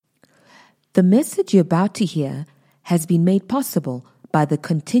The message you're about to hear has been made possible by the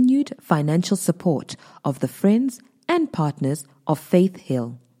continued financial support of the friends and partners of Faith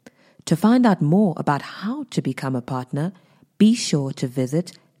Hill. To find out more about how to become a partner, be sure to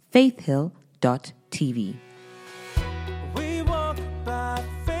visit faithhill.tv. We walk by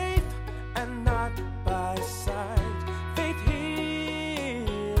faith and not by sight. Faith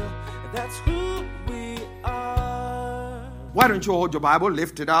Hill, that's who we are. Why don't you hold your Bible,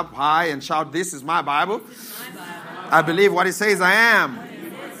 lift it up high and shout, "This is my Bible. I believe what it says I am.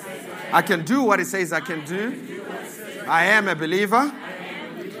 I can do what it says I can do. I am a believer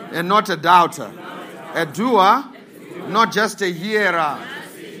and not a doubter. A doer, not just a hearer.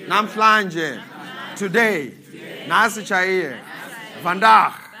 Namhlanje, today, nasichaye,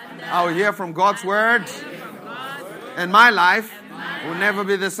 vandag. I will hear from God's word, and my life will never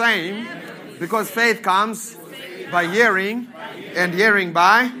be the same, because faith comes by hearing, and hearing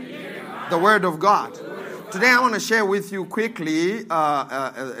by the word of God." Today I want to share with you quickly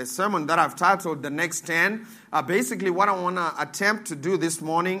a sermon that I've titled The Next 10. Basically what I want to attempt to do this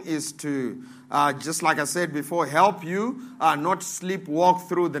morning is to, just like I said before, help you not sleepwalk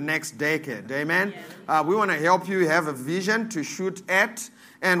through the next decade. Amen? We want to help you have a vision to shoot at.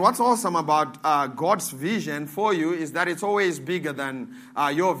 And what's awesome about God's vision for you is that it's always bigger than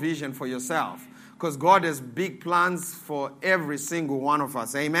your vision for yourself. Because God has big plans for every single one of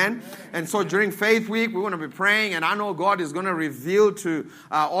us. Amen? And so during Faith Week, we're going to be praying. And I know God is going to reveal to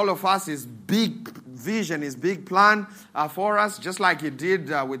all of us His big vision, His big plan for us. Just like He did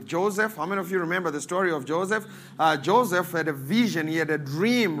with Joseph. How many of you remember the story of Joseph? Joseph had a vision. He had a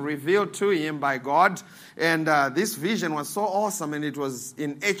dream revealed to him by God. And this vision was so awesome. And it was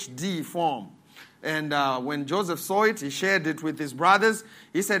in HD form. And when Joseph saw it, he shared it with his brothers.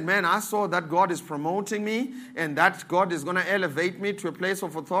 He said, "Man, I saw that God is promoting me, and that God is going to elevate me to a place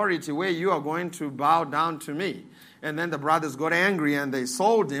of authority where you are going to bow down to me." And then the brothers got angry and they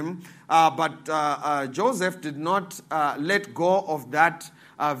sold him. But Joseph did not let go of that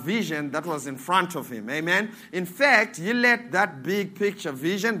vision that was in front of him. Amen. In fact, he let that big picture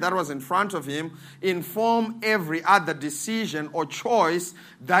vision that was in front of him inform every other decision or choice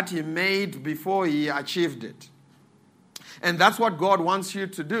that he made before he achieved it. And that's what God wants you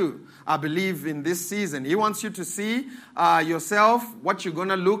to do, I believe, in this season. He wants you to see yourself, what you're going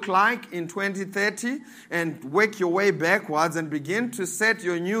to look like in 2030, and work your way backwards and begin to set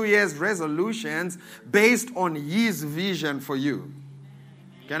your New Year's resolutions based on His vision for you.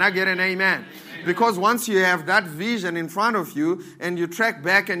 Can I get an amen? Because once you have that vision in front of you and you track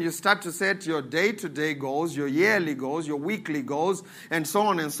back and you start to set your day-to-day goals, your yearly goals, your weekly goals, and so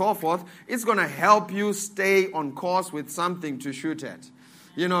on and so forth, it's going to help you stay on course with something to shoot at.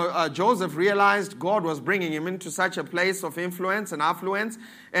 You know, Joseph realized God was bringing him into such a place of influence and affluence,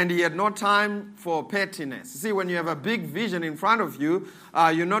 and he had no time for pettiness. See, when you have a big vision in front of you,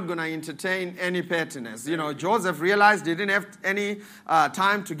 you're not going to entertain any pettiness. You know, Joseph realized he didn't have any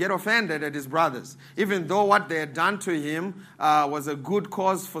time to get offended at his brothers, even though what they had done to him was a good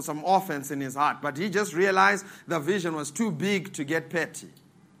cause for some offense in his heart. But he just realized the vision was too big to get petty.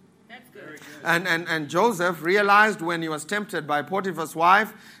 And Joseph realized when he was tempted by Potiphar's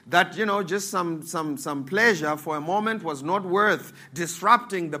wife that, you know, just some pleasure for a moment was not worth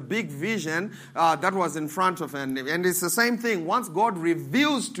disrupting the big vision that was in front of him. And it's the same thing. Once God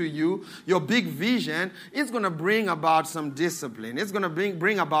reveals to you your big vision, it's going to bring about some discipline. It's going to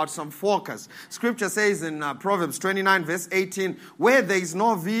bring about some focus. Scripture says in Proverbs 29 verse 18, where there is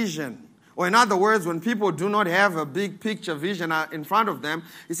no vision, or in other words, when people do not have a big picture vision in front of them,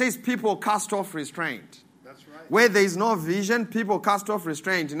 it says people cast off restraint. That's right. Where there is no vision, people cast off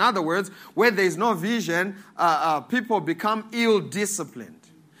restraint. In other words, where there is no vision, people become ill-disciplined.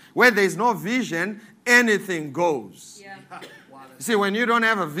 Where there is no vision, anything goes. Yeah. You see, when you don't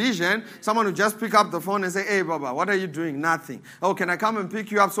have a vision, someone will just pick up the phone and say, "Hey, Baba, what are you doing?" "Nothing." "Oh, can I come and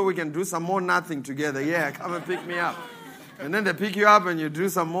pick you up so we can do some more nothing together?" "Yeah, come and pick me up." And then they pick you up and you do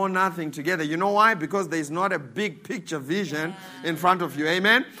some more nothing together. You know why? Because there's not a big picture vision in front of you.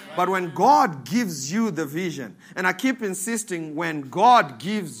 Amen? But when God gives you the vision, and I keep insisting when God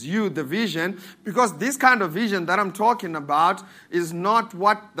gives you the vision, because this kind of vision that I'm talking about is not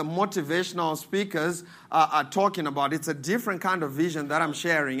what the motivational speakers are talking about. It's a different kind of vision that I'm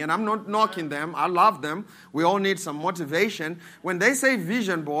sharing. And I'm not knocking them. I love them. We all need some motivation. When they say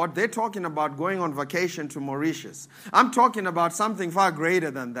vision board, they're talking about going on vacation to Mauritius. I'm talking about something far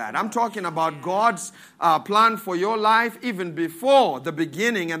greater than that. I'm talking about God's plan for your life even before the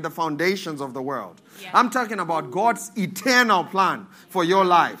beginning and the foundations of the world. Yeah. I'm talking about God's eternal plan for your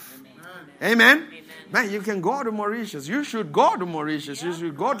life. Amen? Amen? Man, you can go to Mauritius. You should go to Mauritius. You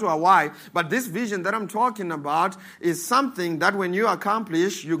should go to Hawaii. But this vision that I'm talking about is something that when you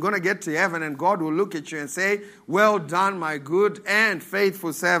accomplish, you're going to get to heaven and God will look at you and say, well done, my good and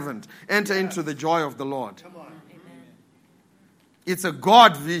faithful servant. Enter into the joy of the Lord. Come on. Amen. It's a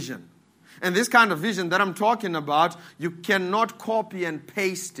God vision. And this kind of vision that I'm talking about, you cannot copy and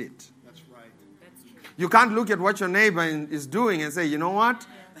paste it. That's right. That's true. You can't look at what your neighbor is doing and say, you know what?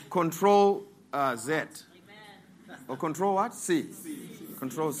 Control Z. Amen. Or control what? C.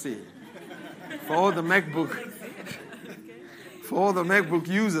 Control C. For all the MacBook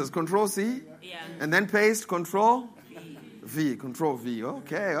users, control C. Yeah. And then paste control V. Control V.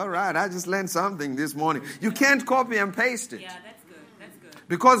 Okay, all right. I just learned something this morning. You can't copy and paste it. Yeah, that's good. That's good.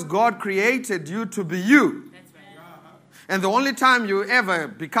 Because God created you to be you. That's right. And the only time you ever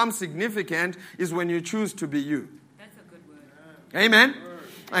become significant is when you choose to be you. That's a good word. Amen.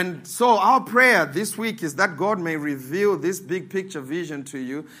 And so our prayer this week is that God may reveal this big picture vision to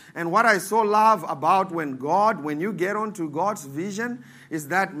you. And what I so love about when you get onto God's vision is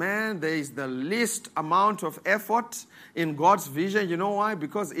that, man, there is the least amount of effort in God's vision. You know why?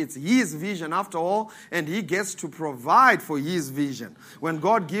 Because it's His vision after all, and He gets to provide for His vision. When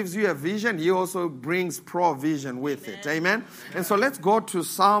God gives you a vision, He also brings provision with it. Amen? And so let's go to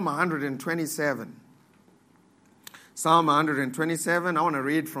Psalm 127. Psalm 127, I want to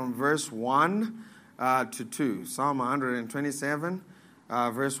read from verse 1 to 2. Psalm 127,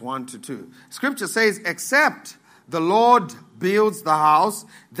 verse 1 to 2. Scripture says, except the Lord builds the house,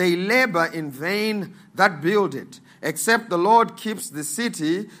 they labor in vain that build it. Except the Lord keeps the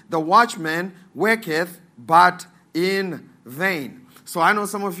city, the watchman worketh but in vain. So I know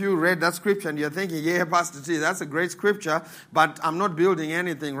some of you read that scripture and you're thinking, yeah, Pastor T, that's a great scripture, but I'm not building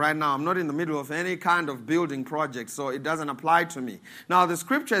anything right now. I'm not in the middle of any kind of building project, so it doesn't apply to me. Now, the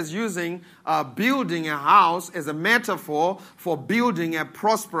scripture is using building a house as a metaphor for building a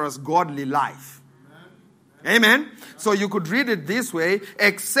prosperous, godly life. Amen? So you could read it this way,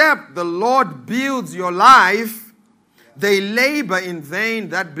 except the Lord builds your life, they labor in vain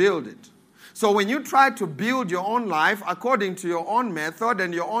that build it. So when you try to build your own life according to your own method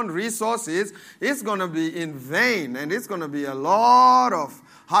and your own resources, it's going to be in vain and it's going to be a lot of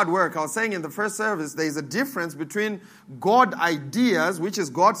hard work. I was saying in the first service, there's a difference between God ideas, which is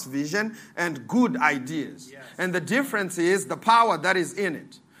God's vision, and good ideas. Yes. And the difference is the power that is in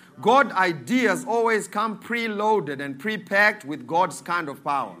it. God ideas always come preloaded and pre-packed with God's kind of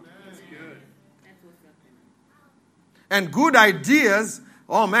power. That's good. And good ideas,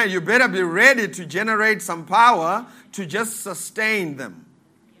 oh man, you better be ready to generate some power to just sustain them.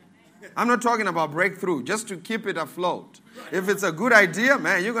 I'm not talking about breakthrough, just to keep it afloat. If it's a good idea,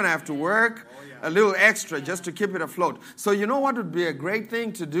 man, you're going to have to work a little extra just to keep it afloat. So you know what would be a great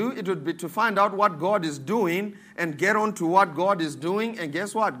thing to do? It would be to find out what God is doing and get on to what God is doing. And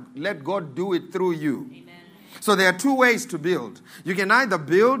guess what? Let God do it through you. Amen. So there are two ways to build. You can either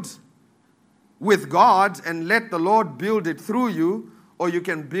build with God and let the Lord build it through you, or you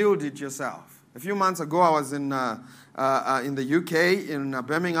can build it yourself. A few months ago, I was in the UK, in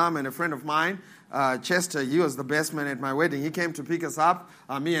Birmingham, and a friend of mine, Chester, he was the best man at my wedding. He came to pick us up,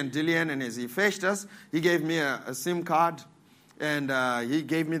 me and Dillian, and as he fetched us, he gave me a SIM card, and he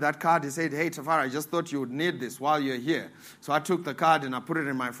gave me that card. He said, hey, Tafara, I just thought you would need this while you're here. So I took the card and I put it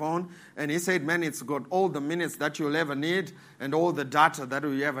in my phone, and he said, man, it's got all the minutes that you'll ever need and all the data that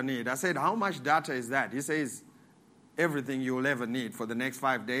you'll ever need. I said, how much data is that? He says, everything you'll ever need for the next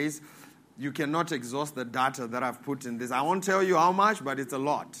 5 days. You cannot exhaust the data that I've put in this. I won't tell you how much, but it's a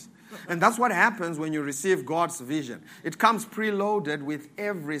lot. And that's what happens when you receive God's vision. It comes preloaded with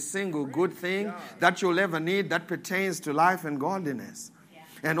every single good thing that you'll ever need that pertains to life and godliness.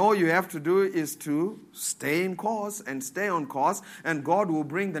 And all you have to do is to stay in course and stay on course, and God will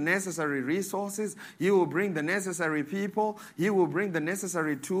bring the necessary resources. He will bring the necessary people. He will bring the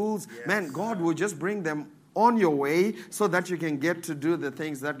necessary tools. Yes. Man, God will just bring them on your way so that you can get to do the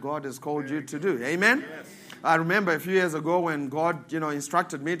things that God has called you to do. Amen? Yes. I remember a few years ago when God,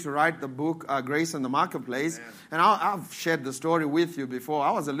 instructed me to write the book, Grace in the Marketplace. Amen. And I've shared the story with you before.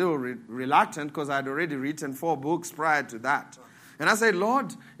 I was a little reluctant because I'd already written 4 books prior to that. And I said,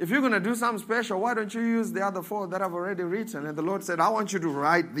 Lord, if you're going to do something special, why don't you use the other 4 that I've already written? And the Lord said, I want you to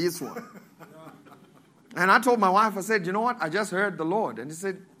write this one. And I told my wife, I said, you know what? I just heard the Lord. And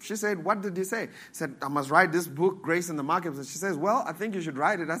she said, what did he say? He said, I must write this book, Grace in the Marketplace. She says, well, I think you should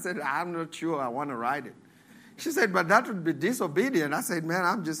write it. I said, I'm not sure I want to write it. She said, but that would be disobedient. I said,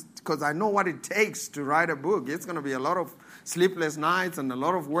 man, because I know what it takes to write a book. It's going to be a lot of sleepless nights and a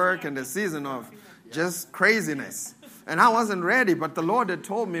lot of work and a season of just craziness. And I wasn't ready, but the Lord had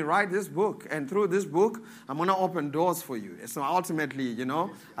told me, write this book. And through this book, I'm going to open doors for you. So ultimately,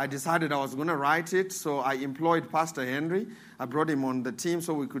 I decided I was going to write it. So I employed Pastor Henry. I brought him on the team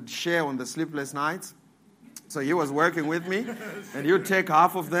so we could share on the sleepless nights. So he was working with me. And he would take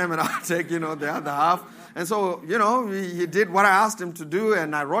half of them and I'll take, the other half. And so, he did what I asked him to do,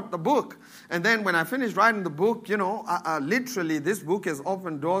 and I wrote the book. And then when I finished writing the book, literally this book has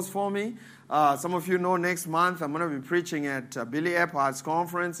opened doors for me. Some of you know next month I'm going to be preaching at Billy Ephardt's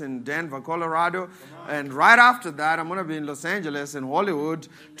conference in Denver, Colorado. And right after that, I'm going to be in Los Angeles and Hollywood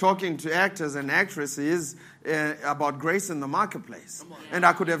talking to actors and actresses about grace in the marketplace. And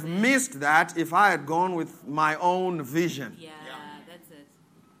I could have missed that if I had gone with my own vision. Yeah, that's it.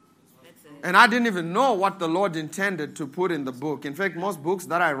 And I didn't even know what the Lord intended to put in the book. In fact, most books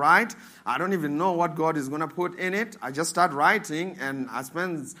that I write, I don't even know what God is going to put in it. I just start writing, and I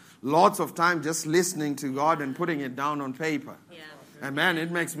spend lots of time just listening to God and putting it down on paper. Yeah. And man,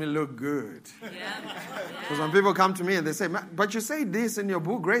 it makes me look good. Yeah. Because when people come to me and they say, but you say this in your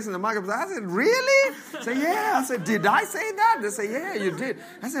book, Grace in the Marketplace. I said, really? I say, yeah. I said, did I say that? They say, yeah, you did.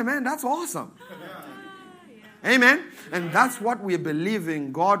 I said, man, that's awesome. Amen. And that's what we're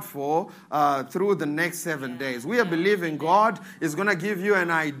believing God for through the next 7 days. We are believing God is going to give you an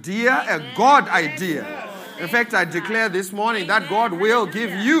idea, a God idea. In fact, I declare this morning that God will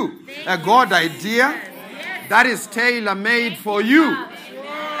give you a God idea that is tailor-made for you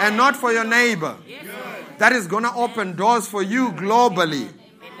and not for your neighbor. That is going to open doors for you globally.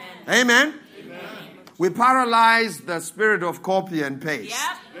 Amen. We paralyze the spirit of copy and paste.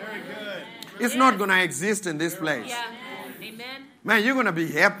 It's not going to exist in this place. Yeah. Amen. Man, you're going to be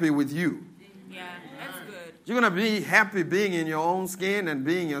happy with you. Yeah, that's good. You're going to be happy being in your own skin and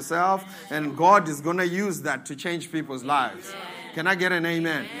being yourself. And God is going to use that to change people's lives. Can I get an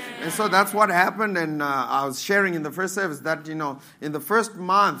amen? And so that's what happened. And I was sharing in the first service that, in the first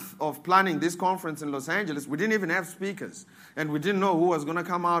month of planning this conference in Los Angeles, we didn't even have speakers. And we didn't know who was going to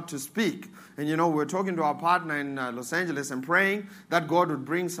come out to speak. And, we were talking to our partner in Los Angeles and praying that God would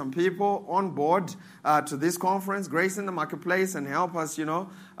bring some people on board to this conference, Grace in the Marketplace, and help us,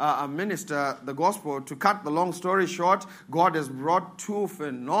 minister the gospel. To cut the long story short, God has brought two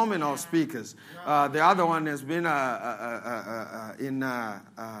phenomenal speakers. The other one has been I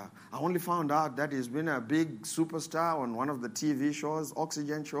only found out that he's been a big superstar on one of the TV shows,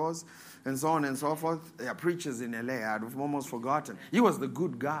 Oxygen shows, and so on and so forth. Yeah, Preachers in LA. I've almost forgotten. He was the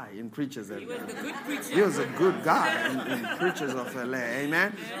good guy in Preachers in LA. He was the good preacher. He was a good guy in Preachers of LA.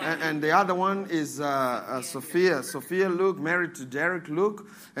 Amen. And the other one is Sophia Luke, married to Derek Luke.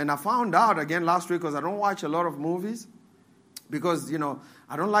 And I found out again last week, because I don't watch a lot of movies, because,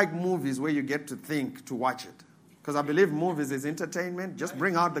 I don't like movies where you get to think to watch it. Because I believe movies is entertainment. Just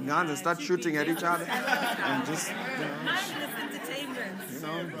bring out the guns and start shooting at each other. And just,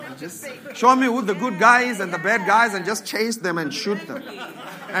 just show me who the good guys and the bad guys and just chase them and shoot them.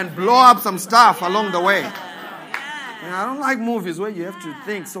 And blow up some stuff along the way. And I don't like movies where you have to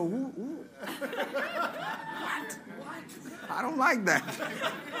think. So who? What? I don't like that.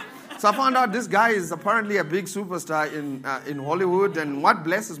 So I found out this guy is apparently a big superstar in Hollywood. And what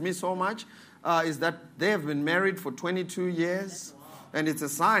blesses me so much is that they have been married for 22 years. And it's a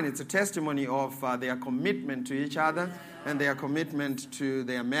sign, it's a testimony of their commitment to each other and their commitment to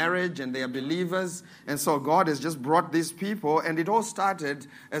their marriage, and they are believers. And so God has just brought these people, and it all started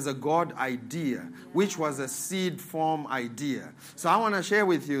as a God idea, which was a seed form idea. So I want to share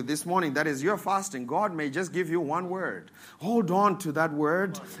with you this morning that as you're fasting, God may just give you one word. Hold on to that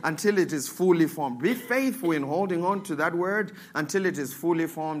word until it is fully formed. Be faithful in holding on to that word until it is fully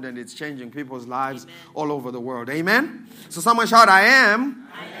formed and it's changing people's lives all over the world. Amen? So someone shout, I am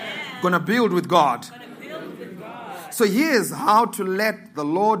going to build with God. So here's how to let the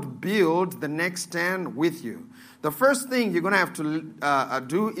Lord build the next 10 with you. The first thing you're going to have to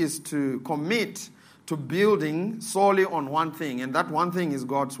do is to commit to building solely on one thing. And that one thing is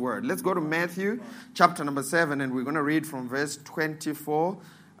God's word. Let's go to Matthew chapter number 7. And we're going to read from verse 24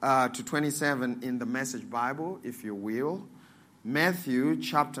 to 27 in the Message Bible, if you will. Matthew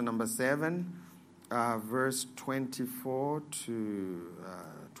chapter number 7, verse 24 to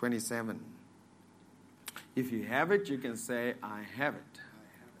 27. If you have it, you can say, I have it.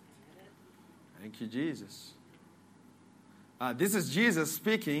 Thank you, Jesus. This is Jesus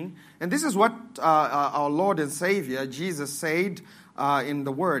speaking, and this is what our Lord and Savior, Jesus, said in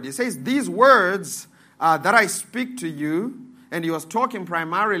the Word. He says, these words that I speak to you, and he was talking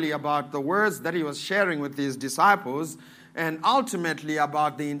primarily about the words that he was sharing with his disciples, and ultimately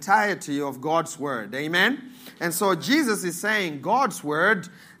about the entirety of God's Word. Amen? And so Jesus is saying God's Word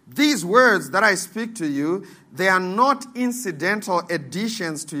these words that I speak to you, they are not incidental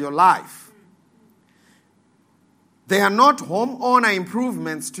additions to your life. They are not homeowner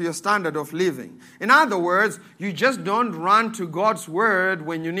improvements to your standard of living. In other words, you just don't run to God's word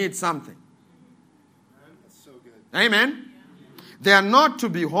when you need something. That's so good. Amen? They are not to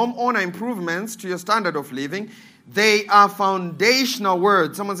be homeowner improvements to your standard of living. They are foundational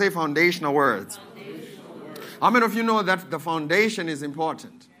words. Someone say foundational words. How many of you know that the foundation is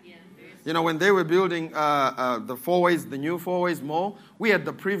important? You know, when they were building the fourways, the new fourways mall, we had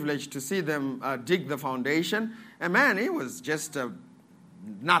the privilege to see them dig the foundation. And man, it was just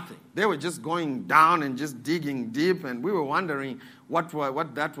nothing. They were just going down and just digging deep, and we were wondering what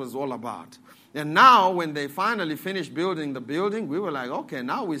that was all about. And now, when they finally finished building the building, we were like, okay,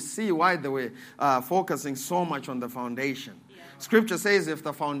 now we see why they were focusing so much on the foundation. Scripture says if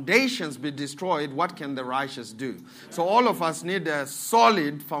the foundations be destroyed, what can the righteous do? So all of us need a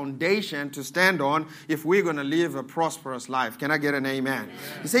solid foundation to stand on if we're going to live a prosperous life. Can I get an amen?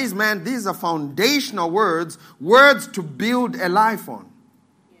 He says, man, these are foundational words to build a life on.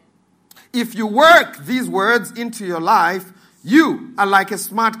 If you work these words into your life, you are like a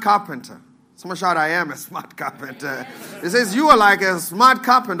smart carpenter. Someone shout, I am a smart carpenter. It says, you are like a smart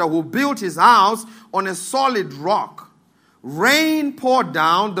carpenter who built his house on a solid rock. Rain poured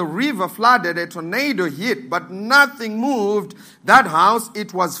down, the river flooded, a tornado hit, but nothing moved that house.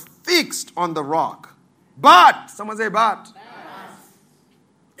 It was fixed on the rock. But, someone say but.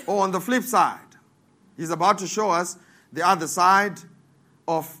 Or on the flip side, he's about to show us the other side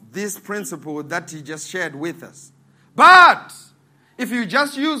of this principle that he just shared with us. But, if you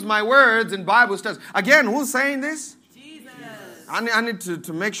just use my words in Bible studies, again, who's saying this? Jesus. I need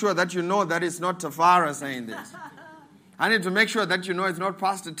to make sure that you know that it's not Tafara saying this. I need to make sure that you know it's not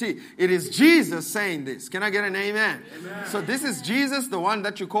Pastor T. It is Jesus saying this. Can I get an amen? Amen. So this is Jesus, the one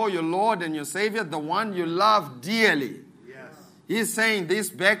that you call your Lord and your Savior, the one you love dearly. Yes. He's saying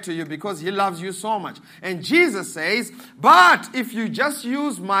this back to you because he loves you so much. And Jesus says, but if you just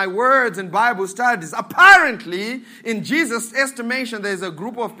use my words in Bible studies, apparently, in Jesus' estimation, there's a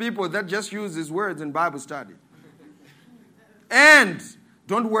group of people that just use his words in Bible study. And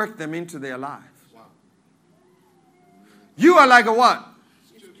don't work them into their lives. You are like a what?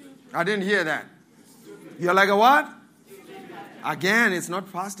 I didn't hear that. You're like a what? Again, it's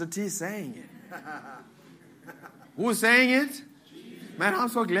not Pastor T saying it. Who's saying it? Man, I'm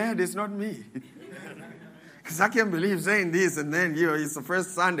so glad it's not me. Because I can't believe saying this and then, it's the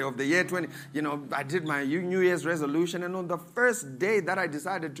first Sunday of the year 20. I did my New Year's resolution, and on the first day that I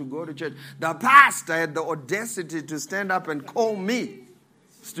decided to go to church, the pastor had the audacity to stand up and call me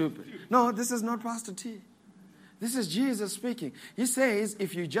stupid. No, this is not Pastor T. This is Jesus speaking. He says,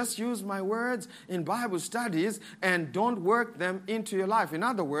 if you just use my words in Bible studies and don't work them into your life. In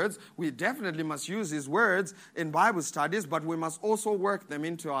other words, we definitely must use his words in Bible studies, but we must also work them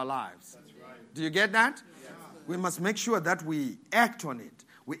into our lives. That's right. Do you get that? Yeah. We must make sure that we act on it.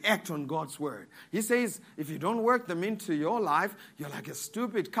 We act on God's word. He says, if you don't work them into your life, you're like a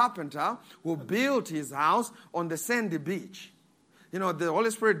stupid carpenter who built his house on the sandy beach. The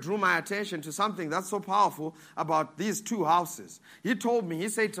Holy Spirit drew my attention to something that's so powerful about these two houses. He told me, he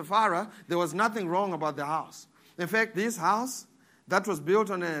said, Tafara, there was nothing wrong about the house. In fact, this house that was built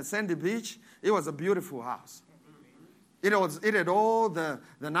on a sandy beach, it was a beautiful house. It had all the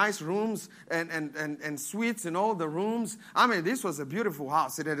nice rooms and suites in all the rooms. I mean, this was a beautiful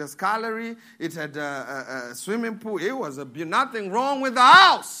house. It had a scullery. It had a swimming pool. It was nothing wrong with the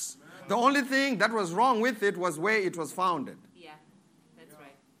house. The only thing that was wrong with it was where it was founded.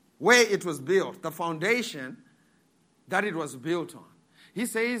 Where it was built, the foundation that it was built on. He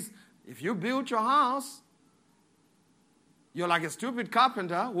says, if you build your house, you're like a stupid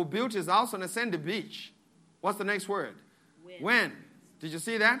carpenter who built his house on a sandy beach. What's the next word? When. Did you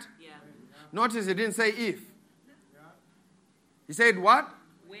see that? Yeah. Notice he didn't say if. He said what?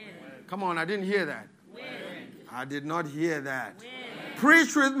 When. Come on, I didn't hear that. When. I did not hear that. When.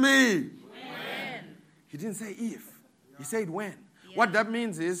 Preach with me. When. He didn't say if. He said when. Yeah. What that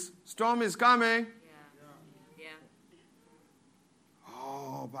means is, storm is coming. Yeah.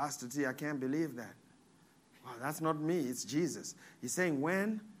 Oh, Pastor T, I can't believe that. Wow, that's not me. It's Jesus. He's saying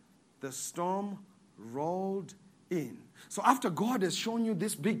when the storm rolled in. So after God has shown you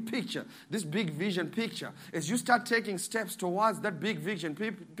this big picture, this big vision picture, as you start taking steps towards that big vision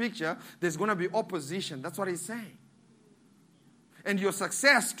picture, there's going to be opposition. That's what he's saying. And your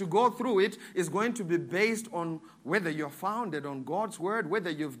success to go through it is going to be based on whether you're founded on God's word, whether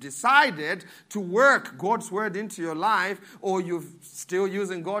you've decided to work God's word into your life, or you're still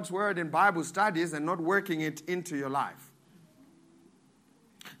using God's word in Bible studies and not working it into your life.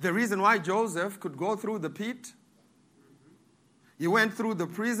 The reason why Joseph could go through the pit, he went through the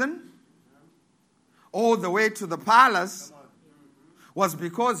prison, all the way to the palace, was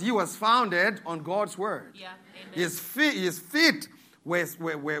because he was founded on God's word. Yeah. Amen. His feet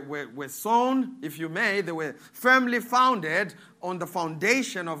were sown, if you may, they were firmly founded on the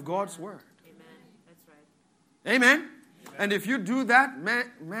foundation of God's word. Amen. That's right. Amen? And if you do that,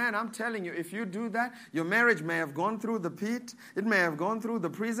 man, I'm telling you, if you do that, your marriage may have gone through the pit, it may have gone through the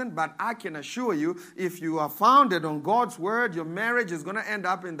prison, but I can assure you, if you are founded on God's word, your marriage is going to end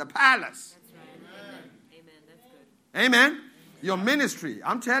up in the palace. That's right. Amen. Amen. That's good. Amen? Your ministry,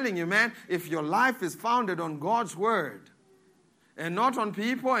 I'm telling you, man, if your life is founded on God's word and not on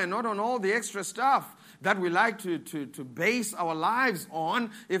people and not on all the extra stuff that we like to base our lives on,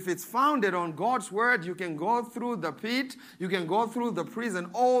 if it's founded on God's word, you can go through the pit, you can go through the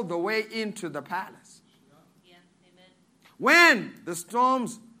prison, all the way into the palace. Yeah. Amen. When the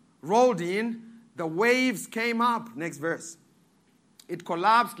storms rolled in, the waves came up. Next verse. It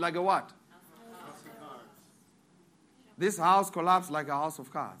collapsed like a what? This house collapsed like a house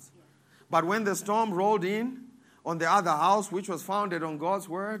of cards. But when the storm rolled in on the other house, which was founded on God's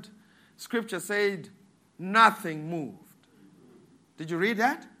word, Scripture said nothing moved. Did you read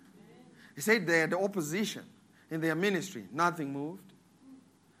that? He said they had opposition in their ministry. Nothing moved.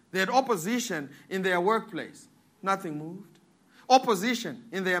 They had opposition in their workplace. Nothing moved. Opposition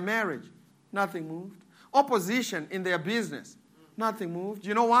in their marriage. Nothing moved. Opposition in their business. Nothing moved.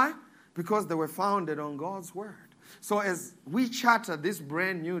 You know why? Because they were founded on God's word. So as we charter this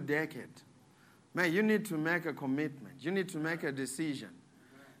brand new decade, man, you need to make a commitment. You need to make a decision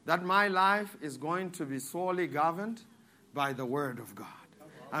that my life is going to be solely governed by the word of God.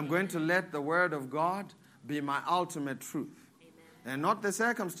 I'm going to let the word of God be my ultimate truth. And not the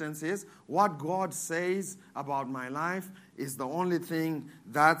circumstances. What God says about my life is the only thing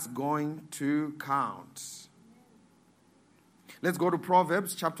that's going to count. Let's go to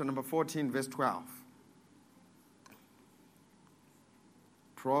Proverbs chapter number 14, verse 12.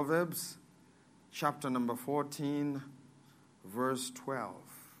 Proverbs chapter number 14, verse 12.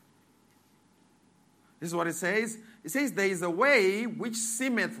 This is what it says. It says, there is a way which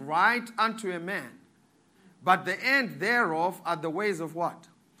seemeth right unto a man, but the end thereof are the ways of what?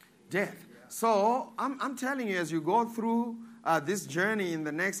 Death. So, I'm telling you, as you go through this journey in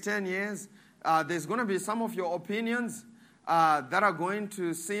the next 10 years, there's going to be some of your opinions that are going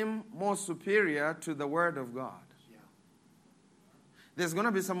to seem more superior to the Word of God. There's going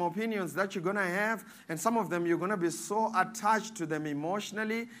to be some opinions that you're going to have, and some of them you're going to be so attached to them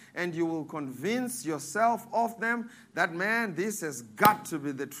emotionally, and you will convince yourself of them that, man, this has got to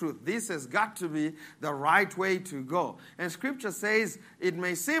be the truth. This has got to be the right way to go. And Scripture says, it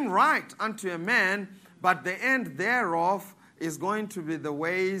may seem right unto a man, but the end thereof is going to be the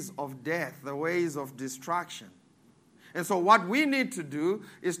ways of death, the ways of destruction. And so what we need to do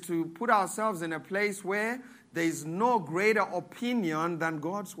is to put ourselves in a place where there is no greater opinion than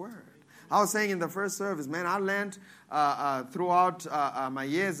God's word. I was saying in the first service, man, I learned throughout my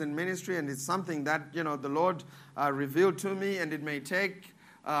years in ministry, and it's something that, the Lord revealed to me, and it may take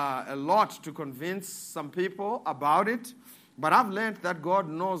a lot to convince some people about it, but I've learned that God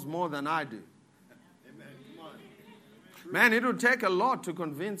knows more than I do. Amen. Come on. Man, it would take a lot to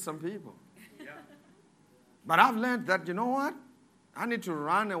convince some people. But I've learned that, you know what? I need to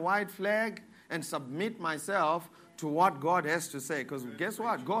run a white flag and submit myself to what God has to say. Because guess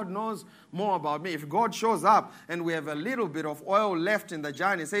what? God knows more about me. If God shows up and we have a little bit of oil left in the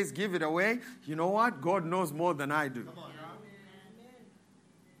jar and He says, give it away, you know what? God knows more than I do.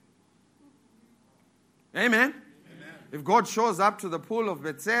 Amen? If God shows up to the pool of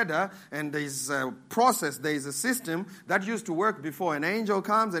Bethesda and there's a process, there's a system that used to work before. An angel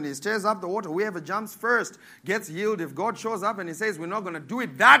comes and he stirs up the water. Whoever jumps first gets healed. If God shows up and He says, we're not going to do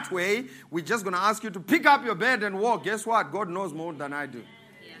it that way, we're just going to ask you to pick up your bed and walk. Guess what? God knows more than I do.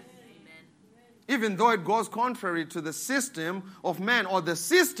 Yeah. Amen. Even though it goes contrary to the system of man or the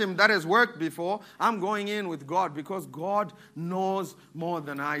system that has worked before, I'm going in with God because God knows more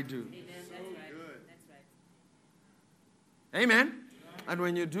than I do. Amen. That's right. That's right. Amen? And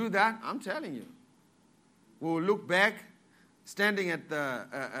when you do that, I'm telling you, we'll look back, standing at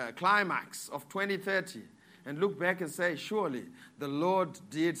the climax of 2030, and look back and say, surely the Lord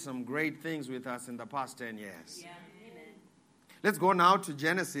did some great things with us in the past 10 years. Yeah. Amen. Let's go now to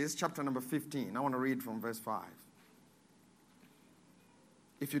Genesis chapter number 15. I want to read from verse 5.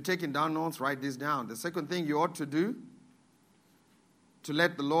 If you're taking down notes, write this down. The second thing you ought to do to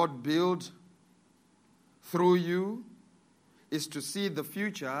let the Lord build through you is to see the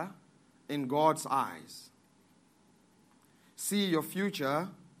future in God's eyes. See your future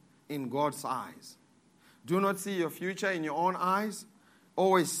in God's eyes. Do not see your future in your own eyes.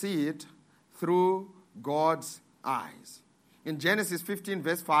 Always see it through God's eyes. In Genesis 15,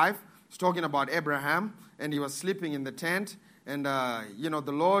 verse 5, it's talking about Abraham, and he was sleeping in the tent. And,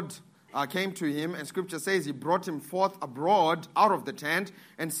 the Lord came to him, and Scripture says he brought him forth abroad out of the tent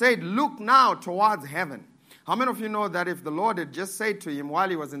and said, look now towards heaven. How many of you know that if the Lord had just said to him while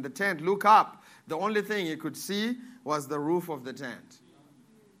he was in the tent, look up, the only thing he could see was the roof of the tent?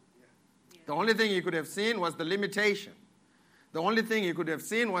 The only thing he could have seen was the limitation. The only thing he could have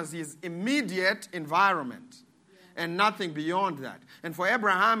seen was his immediate environment and nothing beyond that. And for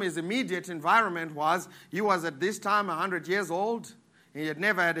Abraham, his immediate environment was, he was at this time 100 years old. He had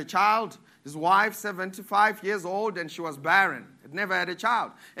never had a child. His wife, 75 years old, and she was barren. Had never had a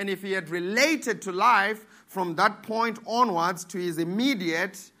child. And if he had related to life from that point onwards to his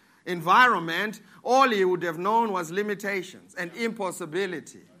immediate environment, all he would have known was limitations and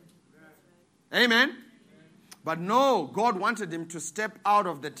impossibility. Amen? But no, God wanted him to step out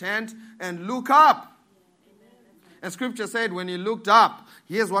of the tent and look up. And Scripture said when he looked up,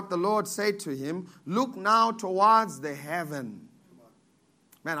 here's what the Lord said to him, look now towards the heaven.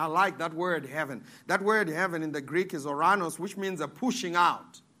 Man, I like that word heaven. That word heaven in the Greek is oranos, which means a pushing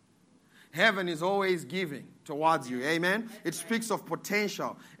out. Heaven is always giving towards you. Amen? It speaks of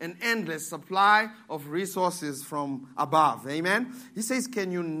potential, an endless supply of resources from above. Amen? He says,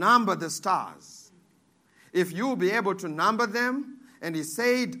 can you number the stars? If you will be able to number them, and he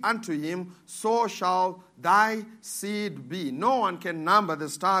said unto him, so shall thy seed be. No one can number the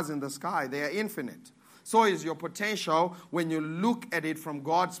stars in the sky. They are infinite. So is your potential when you look at it from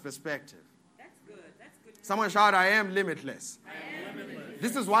God's perspective. That's good. That's good. Someone shout, I am limitless. I am limitless.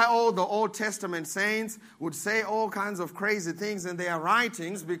 This is why all the Old Testament saints would say all kinds of crazy things in their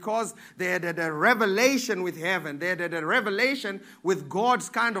writings, because they had a revelation with heaven. They had a revelation with God's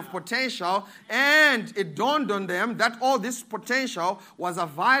kind of potential, and it dawned on them that all this potential was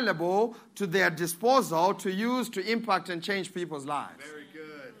available to their disposal to use to impact and change people's lives. Very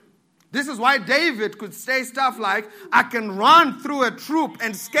good. This is why David could say stuff like, I can run through a troop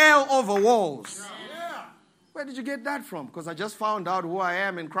and scale over walls. Yeah. Where did you get that from? Because I just found out who I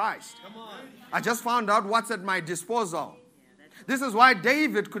am in Christ. Come on. I just found out what's at my disposal. This is why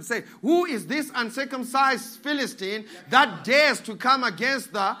David could say, who is this uncircumcised Philistine that dares to come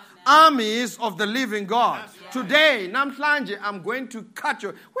against the armies of the living God? Today, namhlanje, I'm going to cut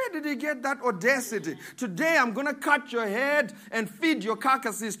your... Where did he get that audacity? Today, I'm going to cut your head and feed your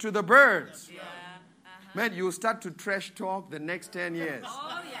carcasses to the birds. Yeah. Man, you start to trash talk the next 10 years.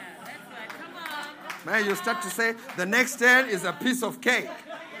 Oh, yeah. That's right. Come on. Man, you start to say, the next 10 is a piece of cake.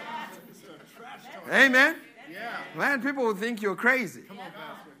 Amen? Yeah. Man, people will think you're crazy. Come on,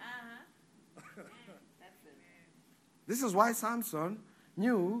 Pastor. This is why Samson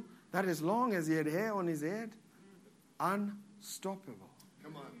knew that as long as he had hair on his head, unstoppable.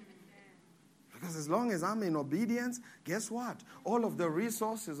 Come on. Because as long as I'm in obedience, guess what? All of the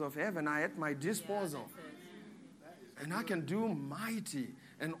resources of heaven are at my disposal. And I can do mighty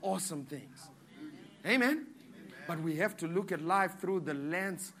and awesome things. Amen? But we have to look at life through the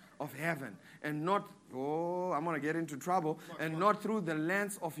lens of heaven and not, I'm going to get into trouble, and not through the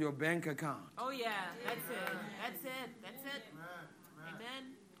lens of your bank account. Oh, yeah. That's it. That's it. That's it.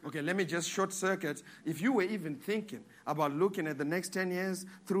 Amen. Okay, let me just short circuit. If you were even thinking about looking at the next 10 years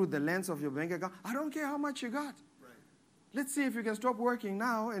through the lens of your bank account, I don't care how much you got. Right. Let's see if you can stop working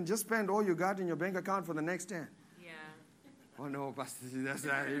now and just spend all you got in your bank account for the next 10. Yeah. Oh, no, Pastor, that's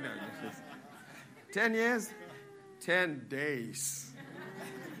not, 10 years, 10 days.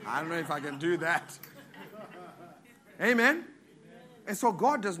 I don't know if I can do that. Amen? And so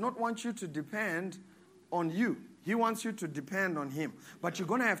God does not want you to depend on you. He wants you to depend on Him. But you're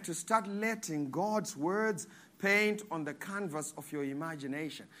going to have to start letting God's words paint on the canvas of your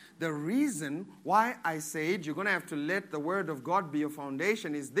imagination. The reason why I said you're going to have to let the Word of God be your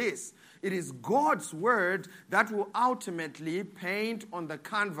foundation is this. It is God's Word that will ultimately paint on the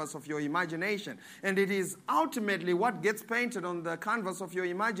canvas of your imagination. And it is ultimately what gets painted on the canvas of your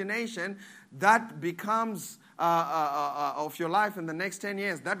imagination that becomes of your life in the next 10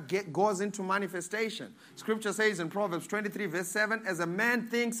 years. That goes into manifestation. Scripture says in Proverbs 23 verse 7, as a man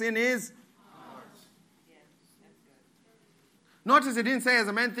thinks in his heart. Notice it didn't say as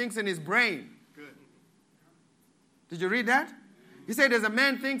a man thinks in his brain. Good. Did you read that? He said as a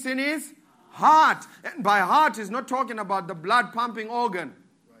man thinks in his heart. And by heart, he's not talking about the blood pumping organ.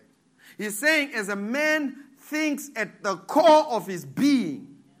 Right. He's saying as a man thinks at the core of his being.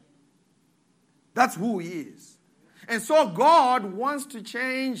 That's who he is. And so God wants to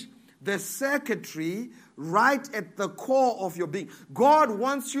change the circuitry right at the core of your being. God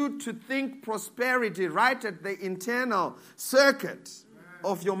wants you to think prosperity right at the internal circuit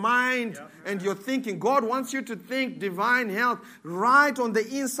of your mind and your thinking. God wants you to think divine health right on the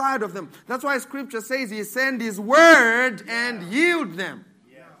inside of them. That's why Scripture says He sent His word and healed them.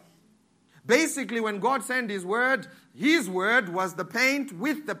 Basically, when God sent His word was the paint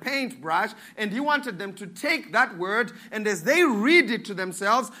with the paintbrush, and He wanted them to take that word, and as they read it to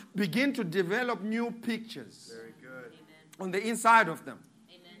themselves, begin to develop new pictures on the inside of them.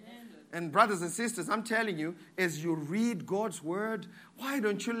 And brothers and sisters, I'm telling you, as you read God's word, why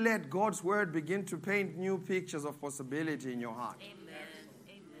don't you let God's word begin to paint new pictures of possibility in your heart?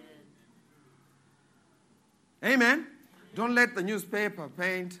 Amen. Don't let the newspaper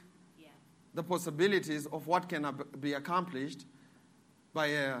paint the possibilities of what can be accomplished by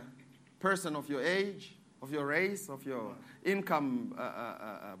a person of your age, of your race, of your income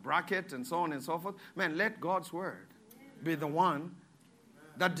bracket, and so on and so forth. Man, let God's word be the one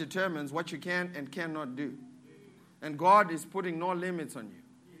that determines what you can and cannot do. And God is putting no limits on you.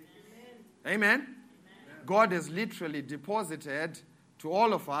 Amen? God has literally deposited to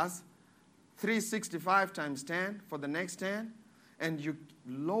all of us 365 times 10 for the next 10, and you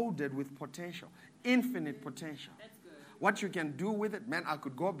loaded with potential, infinite potential. What you can do with it, man, I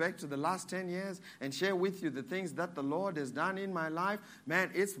could go back to the last 10 years and share with you the things that the Lord has done in my life. Man,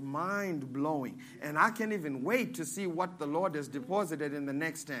 it's mind-blowing. And I can't even wait to see what the Lord has deposited in the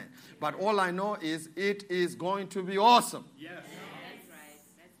next 10. But all I know is it is going to be awesome. Yes. That's right.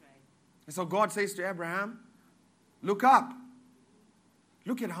 That's right. And so God says to Abraham, look up.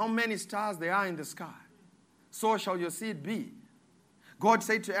 Look at how many stars there are in the sky. So shall your seed be. God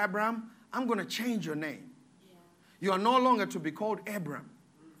said to Abraham, I'm going to change your name. You are no longer to be called Abram,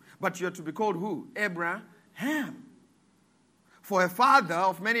 but you are to be called who? Abraham. For a father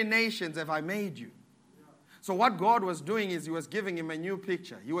of many nations have I made you. So what God was doing is He was giving him a new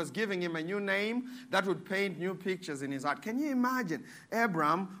picture. He was giving him a new name that would paint new pictures in his heart. Can you imagine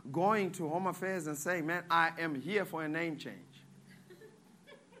Abram going to Home Affairs and saying, man, I am here for a name change.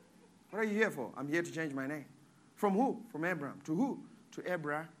 What are you here for? I'm here to change my name. From who? From Abram. To who? To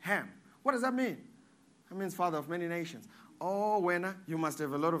Abraham. What does that mean? That means father of many nations. Oh, Wena, you must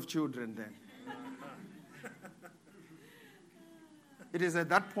have a lot of children then. It is at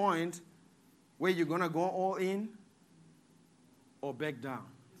that point where you're going to go all in or back down.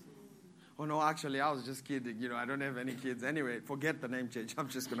 Oh, no, actually, I was just kidding. I don't have any kids. Anyway, forget the name change. I'm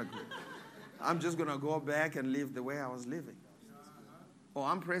just going to go back and live the way I was living. Oh,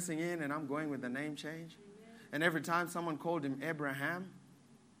 I'm pressing in and I'm going with the name change. And every time someone called him Abraham,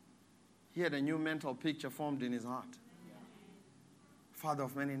 he had a new mental picture formed in his heart. Father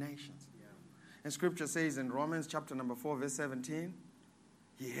of many nations. And Scripture says in Romans chapter number 4, verse 17,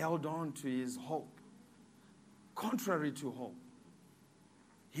 he held on to his hope. Contrary to hope.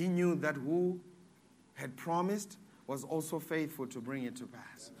 He knew that who had promised was also faithful to bring it to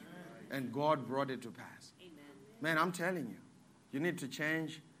pass. And God brought it to pass. Man, I'm telling you, you need to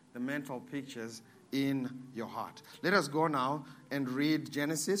change the mental pictures in your heart. Let us go now and read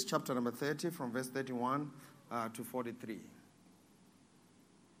Genesis chapter number 30 from verse 31 to 43.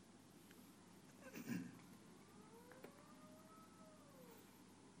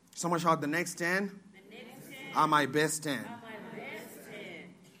 Someone shout, the next 10, The next 10 are my best 10. are my best 10.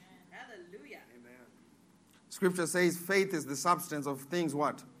 Hallelujah. Scripture says faith is the substance of things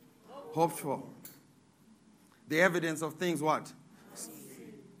what? Hoped for. The evidence of things what?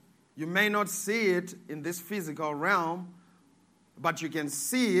 You may not see it in this physical realm, but you can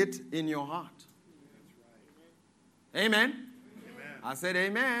see it in your heart. Amen? I said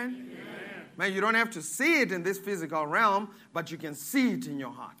amen. Man, you don't have to see it in this physical realm, but you can see it in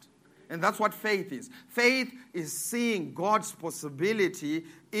your heart. And that's what faith is. Faith is seeing God's possibility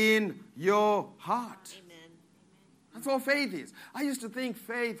in your heart. That's all faith is. I used to think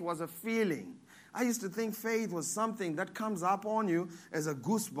faith was a feeling. I used to think faith was something that comes up on you as a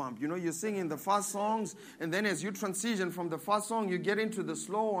goosebump. You're singing the fast songs, and then as you transition from the fast song, you get into the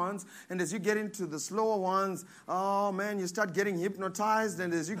slow ones. And as you get into the slower ones, oh man, you start getting hypnotized.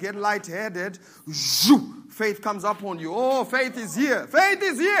 And as you get lightheaded, faith comes up on you. Oh, faith is here. Faith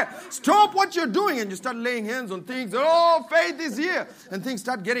is here. Stop what you're doing. And you start laying hands on things. Oh, faith is here. And things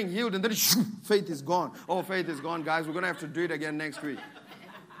start getting healed. And then faith is gone. Oh, faith is gone, guys. We're going to have to do it again next week.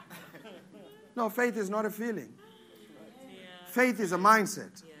 No, faith is not a feeling. Faith is a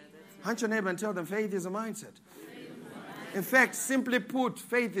mindset. Hunt your neighbor and tell them faith is a mindset. In fact, simply put,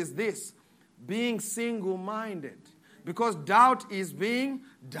 faith is this: being single-minded. Because doubt is being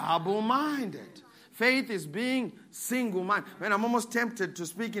double-minded. Faith is being single-minded. Man, I'm almost tempted to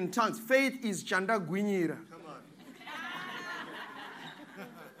speak in tongues. Faith is chanda gwinyira. Come on.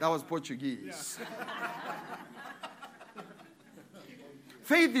 That was Portuguese.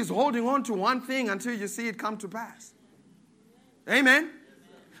 Faith is holding on to one thing until you see it come to pass. Amen?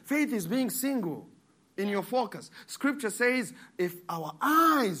 Faith is being single in your focus. Scripture says if our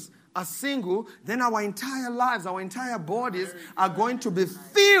eyes are single, then our entire lives, our entire bodies are going to be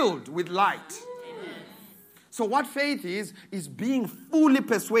filled with light. So what faith is being fully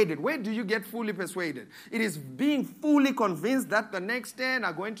persuaded. Where do you get fully persuaded? It is being fully convinced that the next 10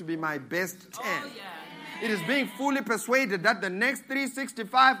 are going to be my best 10. It is being fully persuaded that the next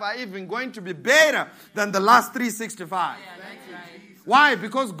 365 are even going to be better than the last 365. Why?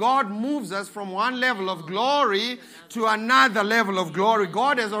 Because God moves us from one level of glory to another level of glory.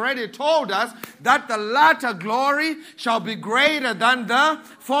 God has already told us that the latter glory shall be greater than the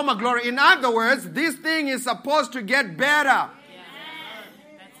former glory. In other words, this thing is supposed to get better. Yeah.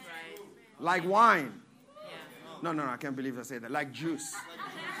 That's right. Like wine. Yeah. No, I can't believe I said that. Like juice.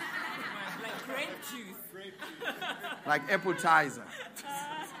 Like grape juice. Like appetizer.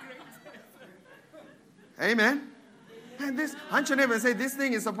 Amen. And this, hunch your neighbor and say, this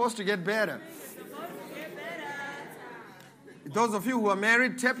thing is supposed to get better. Those of you who are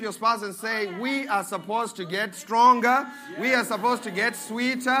married, tap your spouse and say, we are supposed to get stronger. We are supposed to get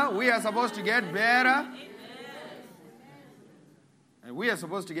sweeter. We are supposed to get better. And we are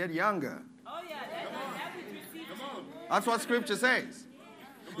supposed to get younger. Oh, yeah. That we receive. That's what Scripture says.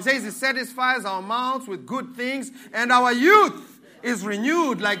 It says it satisfies our mouths with good things, and our youth is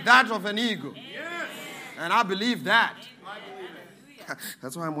renewed like that of an eagle. And I believe that.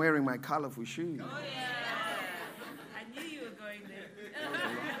 That's why I'm wearing my colorful shoes. Oh, yeah. I knew you were going there.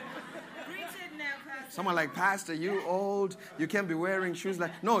 Preach it now, Pastor. Someone like, Pastor, you old. You can't be wearing shoes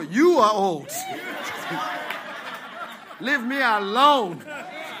like... No, you are old. Leave me alone.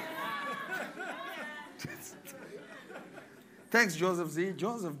 Thanks, Joseph Z.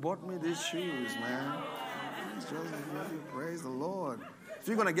 Joseph bought me these shoes, man. Thanks, Joseph. Praise the Lord. If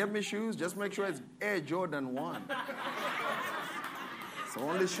you're going to get me shoes, just make sure it's Air Jordan 1. It's the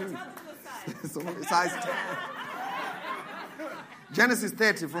only shoe. It's only size 10. Genesis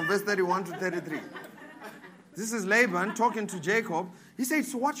 30 from verse 31 to 33. This is Laban talking to Jacob. He said,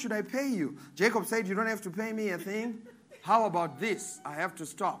 so what should I pay you? Jacob said, you don't have to pay me a thing. How about this? I have to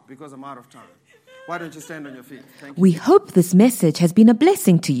stop because I'm out of time. Why don't you stand on your feet? Thank you. We hope this message has been a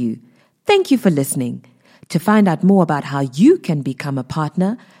blessing to you. Thank you for listening. To find out more about how you can become a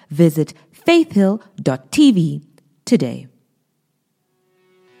partner, visit faithhill.tv today.